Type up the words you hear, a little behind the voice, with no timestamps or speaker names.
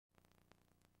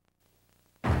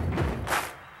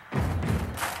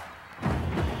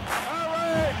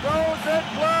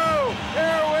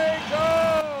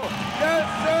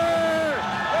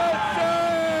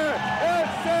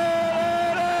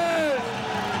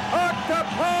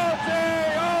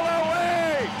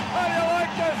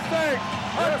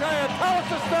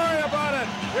the story about it?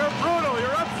 You're brutal.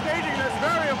 You're upstaging this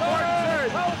very important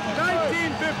series.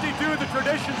 1952, the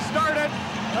tradition started.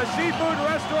 A seafood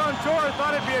restaurateur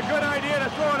thought it'd be a good idea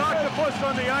to throw an octopus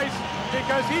on the ice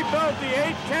because he felt the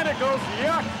 8 tentacles,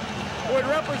 yuck, would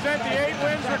represent the 8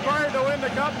 wins required to win the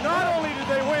cup. Not only did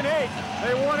they win 8,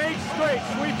 they won 8 straight,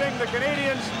 sweeping the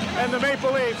Canadians and the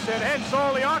Maple Leafs, and hence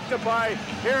all the octopi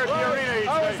here at the arena each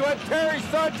That was when Terry's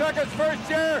son took his first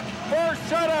year, 4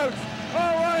 shutouts.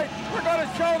 All right, we're going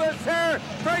to show this here.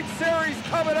 Great series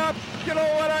coming up. You know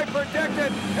what I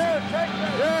predicted. Here, take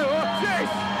this. Yeah, well,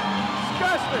 jeez.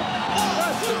 Disgusting.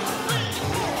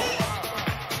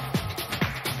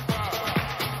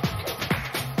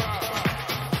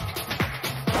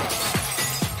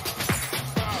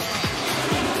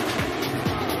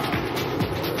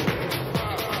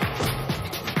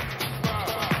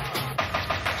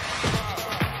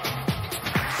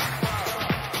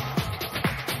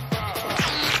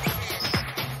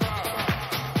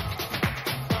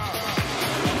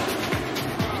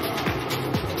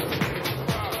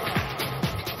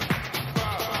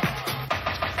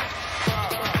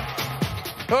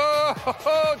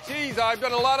 Oh, geez, I've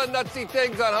done a lot of nutsy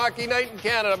things on Hockey Night in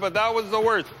Canada, but that was the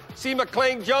worst. See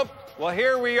McLean jump? Well,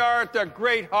 here we are at the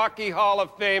Great Hockey Hall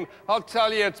of Fame. I'll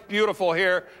tell you, it's beautiful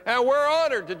here. And we're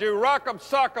honored to do Rock'em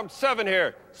Sock'em 7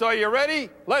 here. So you ready?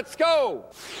 Let's go.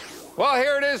 Well,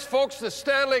 here it is, folks, the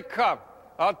Stanley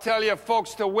Cup. I'll tell you,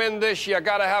 folks, to win this, you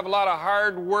got to have a lot of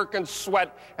hard work and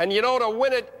sweat. And you know, to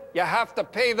win it, you have to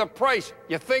pay the price.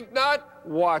 You think not?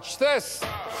 Watch this.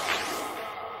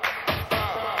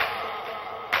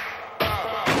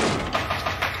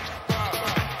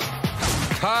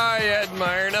 Ty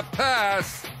admiring a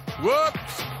pass.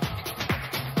 Whoops.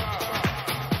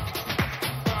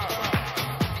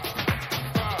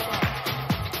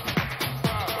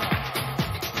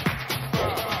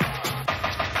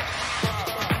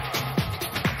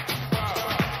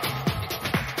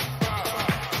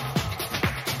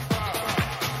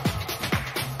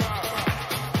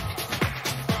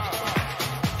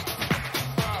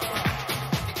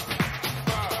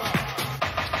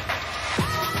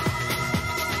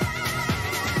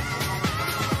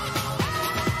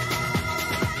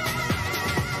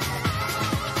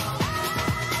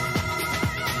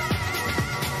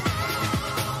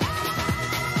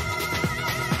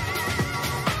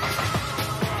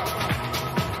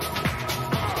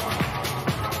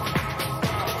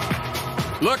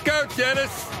 Look out,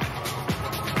 Dennis.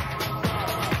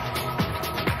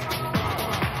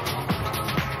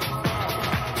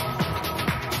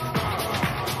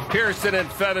 Pearson and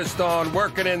Featherstone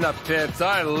working in the pits.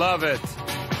 I love it.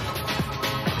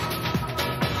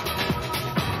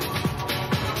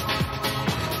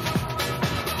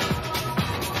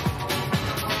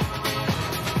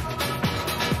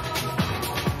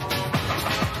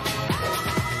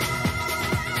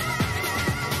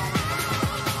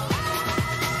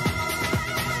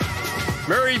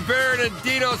 Murray Baird and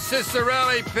Dino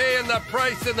Cicerelli paying the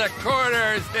price in the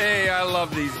corners. Hey, I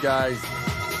love these guys.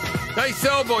 Nice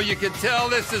elbow, you can tell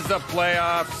this is the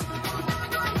playoffs.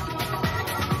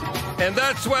 And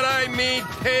that's what I mean,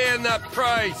 paying the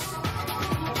price.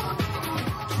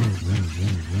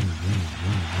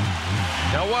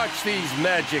 Now watch these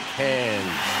magic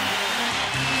hands.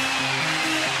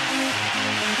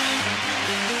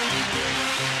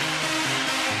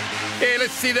 Hey,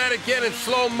 let's see that again in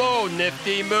slow-mo.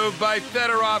 Nifty move by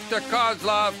Fedorov to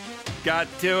Kozlov. Got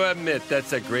to admit,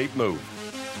 that's a great move.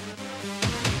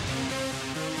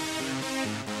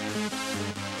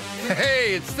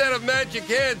 Hey, instead of magic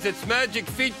hands, it's magic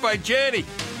feet by Janny.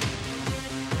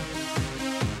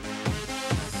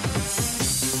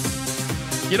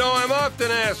 You know, I'm often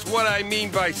asked what I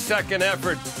mean by second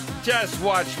effort. Just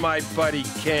watch my buddy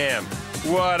Cam.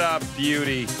 What a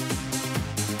beauty.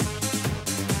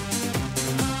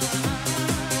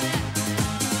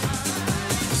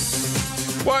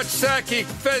 Watch Sakic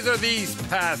feather these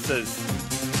passes.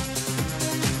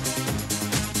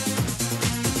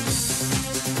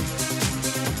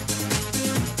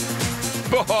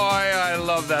 Boy, I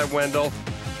love that, Wendell.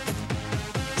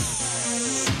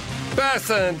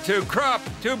 Basson to Krupp,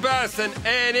 to Basson,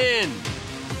 and in.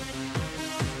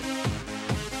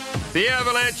 The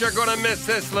Avalanche are going to miss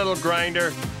this little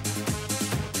grinder.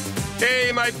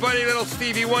 Hey, my buddy little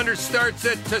Stevie Wonder starts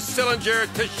it to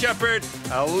Sillinger, to Shepard.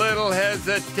 A little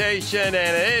hesitation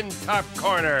and in top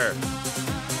corner.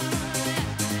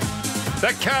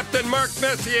 The captain, Mark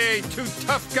Messier, to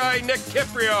tough guy, Nick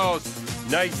Kyprios.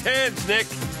 Nice hands, Nick.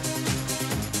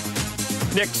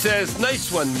 Nick says,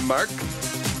 nice one, Mark.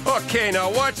 Okay,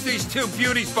 now watch these two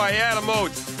beauties by Adam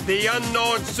Oates, the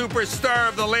unknown superstar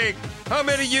of the league. How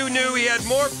many of you knew he had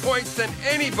more points than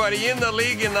anybody in the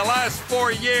league in the last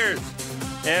 4 years?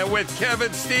 And with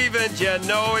Kevin Stevens, you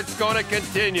know it's going to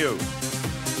continue.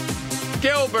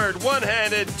 Gilbert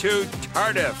one-handed to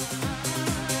Tardif.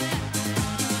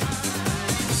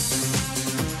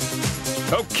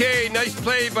 Okay, nice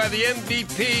play by the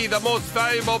MVP, the most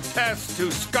valuable pass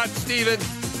to Scott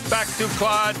Stevens, back to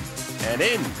Claude, and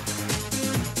in.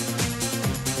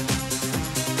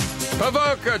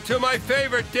 Pavelka to my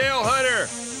favorite, Dale Hunter.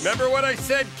 Remember what I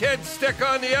said, kids? Stick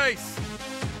on the ice.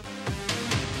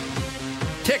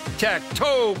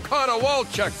 Tic-tac-toe,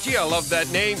 Konowalchuk. Gee, I love that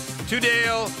name. To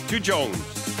Dale, to Jones.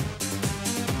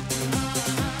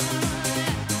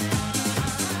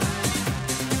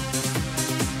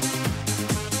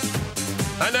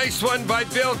 A nice one by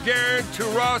Bill Guerin to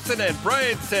Rawson, and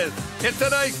Brian says, it's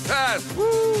a nice pass.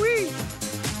 Woo-wee.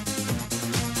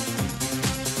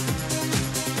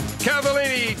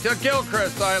 Cavallini to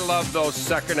Gilchrist. I love those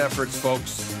second efforts,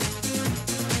 folks.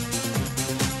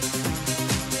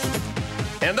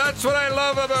 And that's what I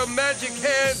love about magic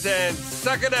hands and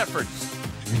second efforts.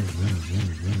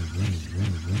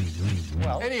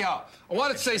 Well, anyhow, I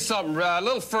want to say something. A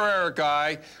little Ferrer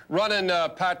guy running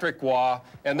Patrick Waugh,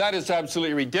 and that is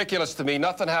absolutely ridiculous to me.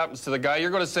 Nothing happens to the guy. You're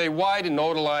going to say, why didn't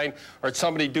Odeline or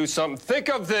somebody do something? Think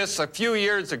of this a few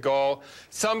years ago.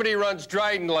 Somebody runs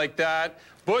Dryden like that.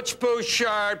 Butch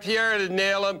Bouchard, Pierre to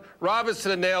nail him, Robinson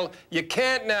to nail him. You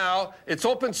can't now. It's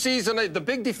open season. The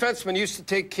big defenseman used to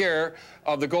take care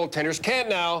of the goaltenders. Can't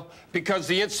now because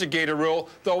the instigator rule,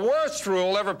 the worst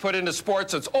rule ever put into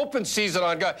sports. It's open season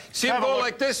on guy. See him go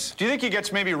like this? Do you think he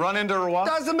gets maybe run into or what?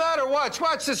 Doesn't matter. Watch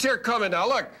this here coming now.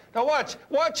 Look. Now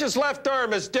watch his left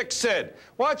arm, as Dick said.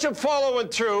 Watch him following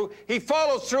through. He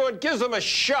follows through and gives him a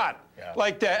shot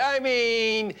like that. I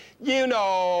mean, you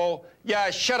know, yeah,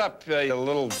 shut up, you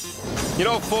little... You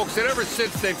know, folks, that ever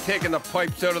since they've taken the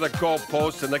pipes out of the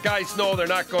goalposts and the guys know they're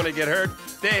not going to get hurt,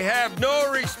 they have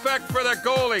no respect for the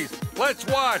goalies. Let's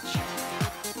watch.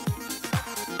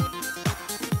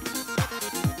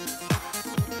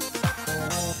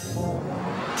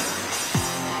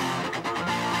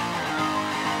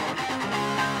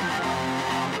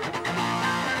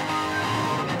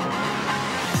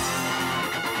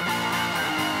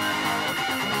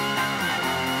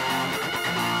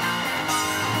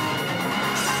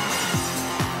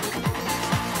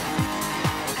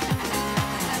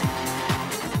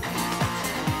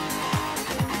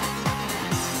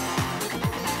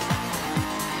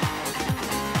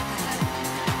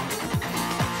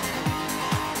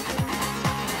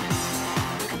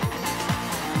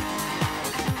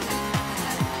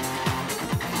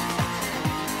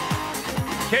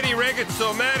 Kenny Reagan's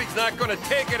so mad he's not going to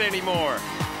take it anymore.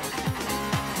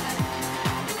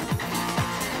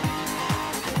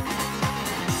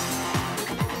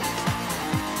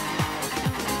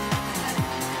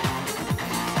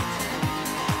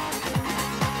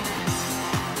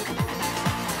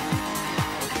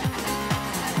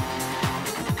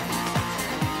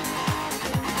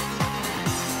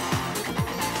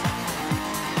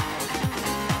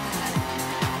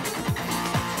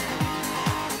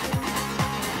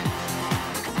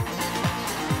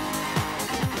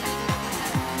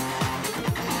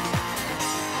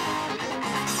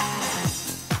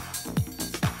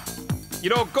 You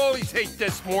know, goalies hate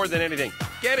this more than anything.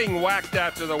 Getting whacked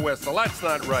after the whistle. That's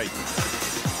not right.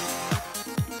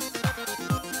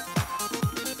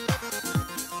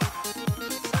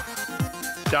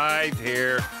 Dive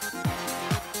here.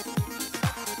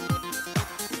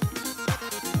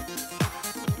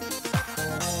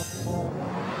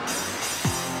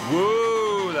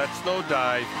 Woo, that's no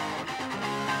dive.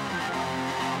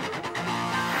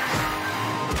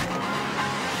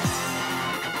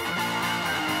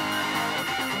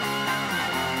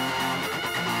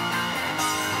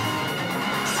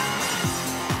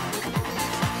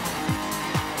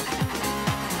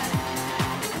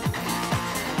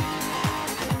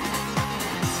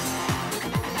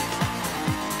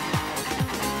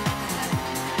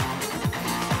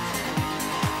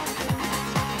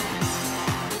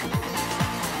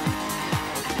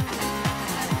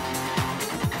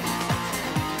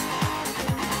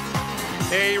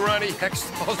 Hey, Ronnie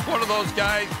Hextall's one of those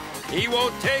guys. He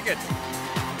won't take it.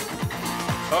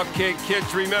 Okay,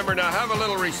 kids, remember now, have a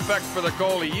little respect for the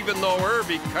goalie, even though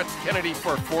Irby cuts Kennedy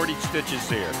for 40 stitches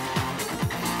here.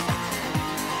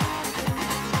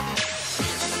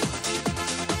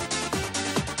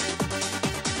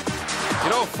 You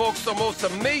know, folks, the most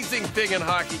amazing thing in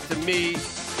hockey to me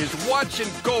is watching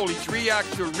goalies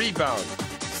react to rebounds,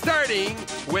 starting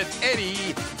with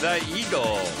Eddie the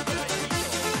Eagle.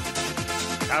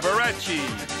 Cabaracci.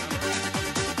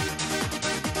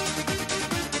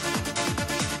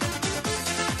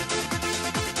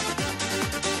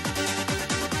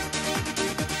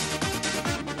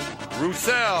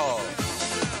 Roussel.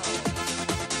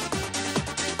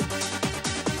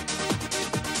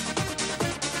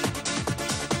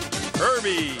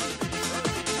 Herbie.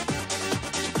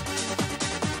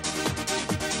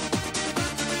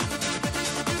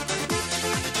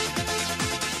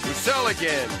 Roussel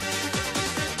again.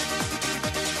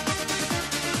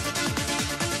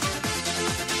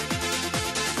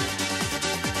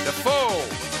 Defoe.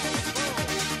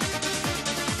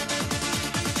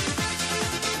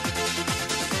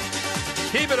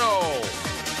 Thibodeau.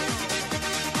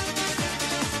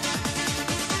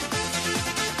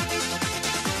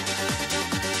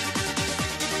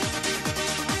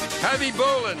 Heavy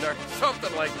Boland or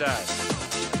something like that.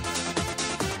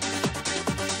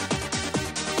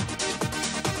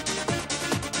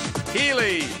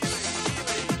 Healy.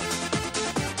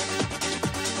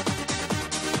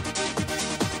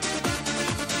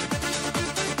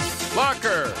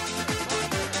 Locker.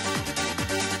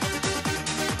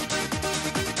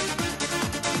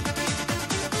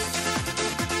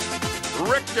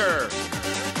 Richter.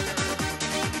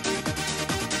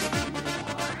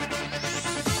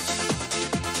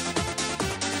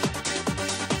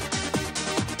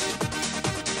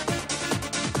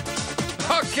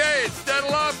 Okay, it's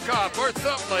Stedelovkov or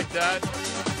something like that.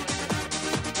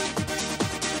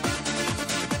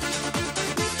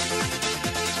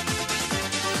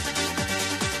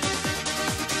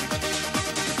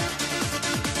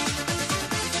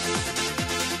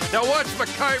 Now watch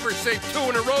McIver save 2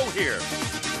 in a row here.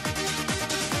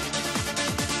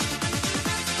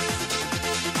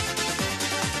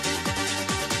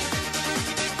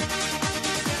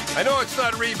 I know it's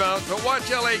not rebounds, but watch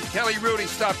L.A. Kelly Rudy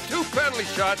stop 2 penalty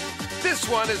shots. This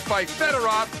one is by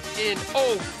Fedorov in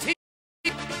OT.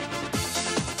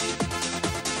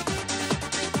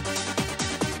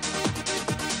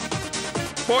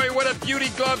 Boy, what a beauty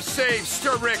glove save,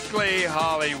 strictly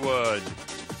Hollywood.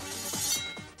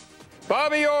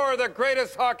 Bobby Orr, the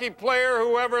greatest hockey player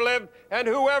who ever lived and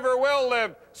whoever will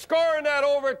live, scoring that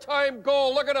overtime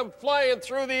goal. Look at him flying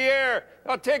through the air.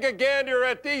 Now take a gander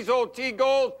at these OT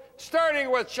goals,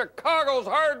 starting with Chicago's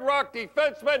Hard Rock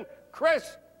defenseman,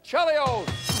 Chris Chelios.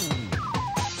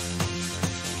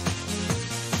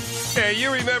 Hey,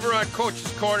 you remember on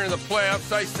Coach's Corner in the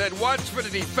playoffs, I said, watch for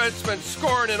the defenseman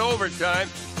scoring in overtime,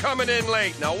 coming in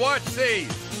late. Now watch these.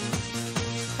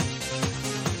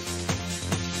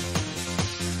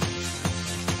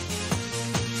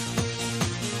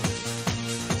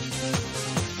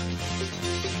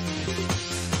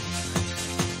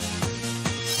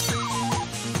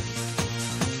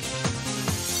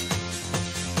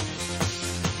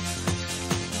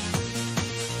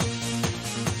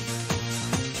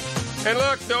 And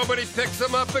look, nobody picks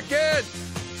him up again.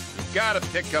 You gotta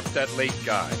pick up that late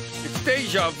guy. It's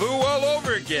deja vu all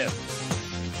over again.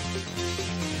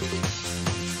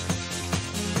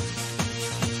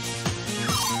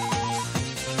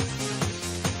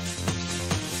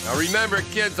 Now remember,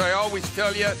 kids, I always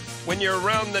tell you, when you're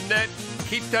around the net,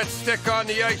 keep that stick on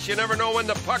the ice. You never know when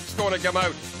the puck's gonna come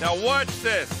out. Now watch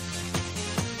this.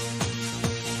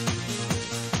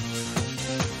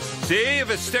 See, if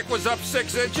his stick was up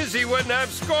 6 inches, he wouldn't have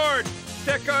scored.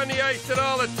 Stick on the ice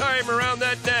all the time around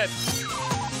that net.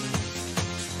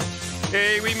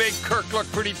 Hey, we made Kirk look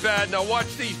pretty bad. Now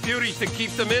watch these beauties to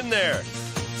keep them in there.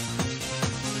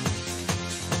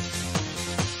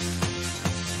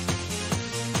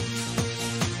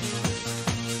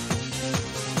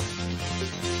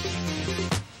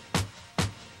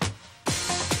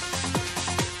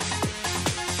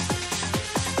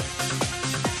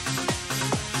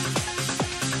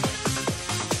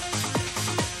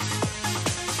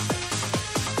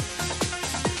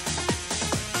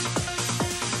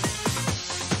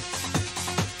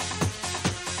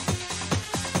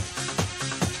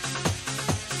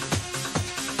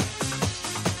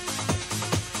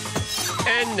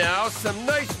 And now some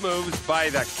nice moves by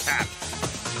the Cap.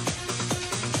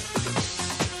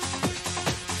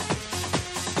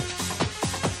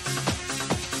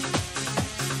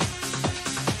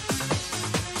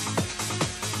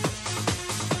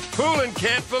 Poulin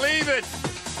can't believe it.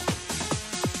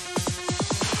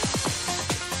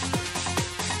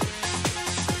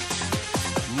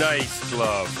 Nice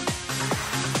glove.